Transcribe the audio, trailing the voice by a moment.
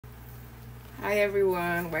Hi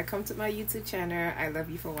everyone, welcome to my YouTube channel. I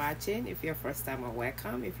love you for watching. If you're first time,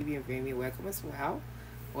 welcome. If you've been viewing me, welcome as well.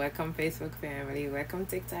 Welcome Facebook family, welcome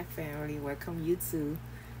TikTok family, welcome YouTube,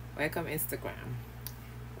 welcome Instagram.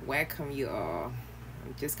 Welcome you all.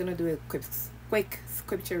 I'm just gonna do a quick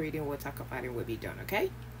scripture reading. We'll talk about it. We'll be done,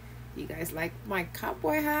 okay? You guys like my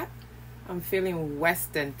cowboy hat? I'm feeling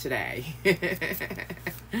Western today.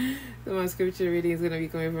 So my scripture reading is gonna be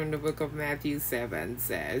coming from the book of Matthew 7.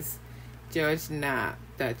 Says, "Judge not,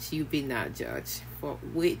 that you be not judged. For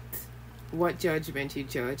with what judgment you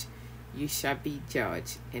judge, you shall be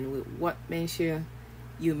judged. And with what measure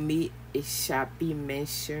you meet, it shall be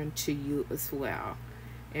mentioned to you as well."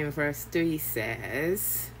 And verse 3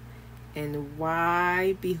 says, "And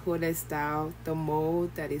why beholdest thou the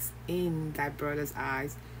mote that is in thy brother's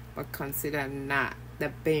eyes, but consider not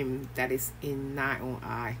the beam that is in thine own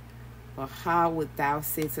eye? Or how would thou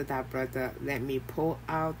say to thy brother, Let me pull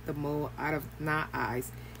out the mote out of thine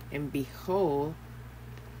eyes, and behold,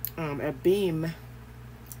 a beam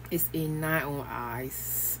is in thine own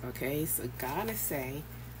eyes?" Okay, so God is saying,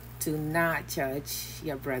 do not judge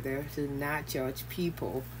your brother, do not judge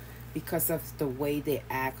people because of the way they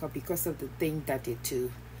act or because of the thing that they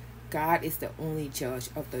do. God is the only judge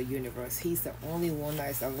of the universe. He's the only one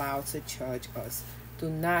that is allowed to judge us. Do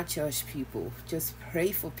not judge people. Just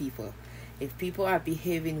pray for people. If people are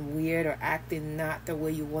behaving weird or acting not the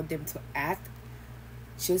way you want them to act,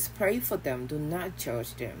 just pray for them. Do not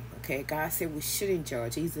judge them. Okay, God said we shouldn't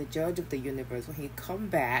judge. He's the judge of the universe. When he come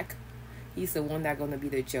back, he's the one that's going to be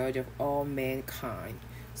the judge of all mankind.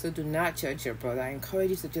 So do not judge your brother. I encourage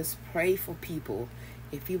you to just pray for people.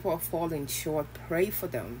 If people are falling short, pray for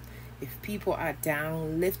them. If people are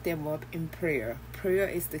down, lift them up in prayer. Prayer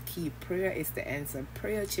is the key. Prayer is the answer.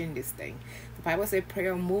 Prayer changes things. The Bible says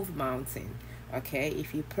prayer move mountain. Okay,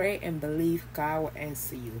 if you pray and believe, God will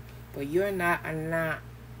answer you. But you're not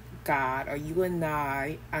God, or you and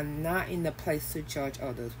I are not in the place to judge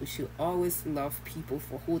others. We should always love people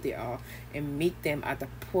for who they are and meet them at the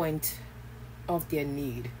point of their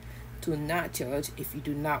need. Do not judge if you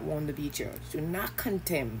do not want to be judged. Do not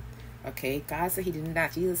condemn. Okay, God said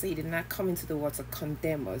Jesus said he did not come into the world to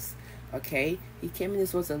condemn us. Okay, he came in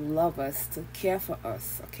this world to love us, to care for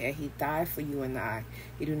us. Okay, he died for you and I.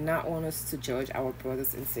 He do not want us to judge our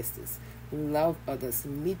brothers and sisters. Love others,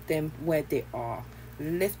 meet them where they are.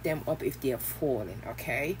 Lift them up if they are falling,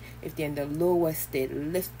 okay? If they're in the lower state,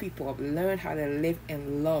 lift people up. Learn how to live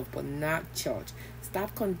and love, but not judge.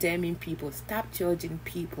 Stop condemning people. Stop judging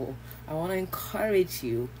people. I want to encourage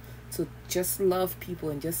you to just love people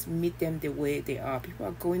and just meet them the way they are. People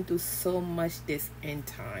are going through so much this end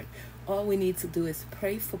time. All we need to do is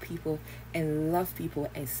pray for people and love people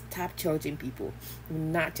and stop judging people.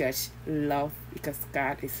 Not judge, love, because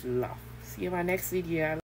God is love. See you in my next video.